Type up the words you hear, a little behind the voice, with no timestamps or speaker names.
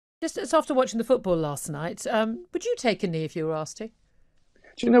Just after watching the football last night, would you take a knee if you were asked to?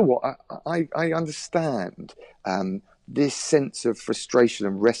 Do you know what? I understand this sense of frustration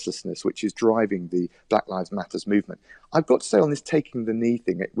and restlessness which is driving the Black Lives Matters movement. I've got to say on this taking the knee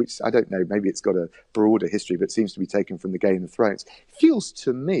thing, which I don't know, maybe it's got a broader history, but seems to be taken from the Game of Thrones, feels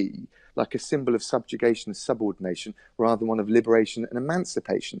to me like a symbol of subjugation and subordination rather than one of liberation and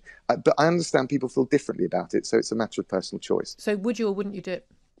emancipation. But I understand people feel differently about it, so it's a matter of personal choice. So would you or wouldn't you do it?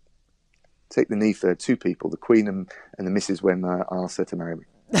 Take the knee for two people, the Queen and the Missus, when I asked her to marry me.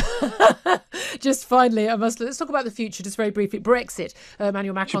 Just finally, let's talk about the future, just very briefly. Brexit,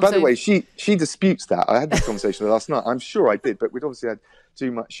 Emmanuel Macron. By the way, she disputes that. I had this conversation last night. I'm sure I did, but we'd obviously had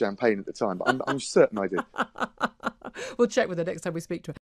too much champagne at the time. But I'm certain I did. We'll check with her next time we speak to her.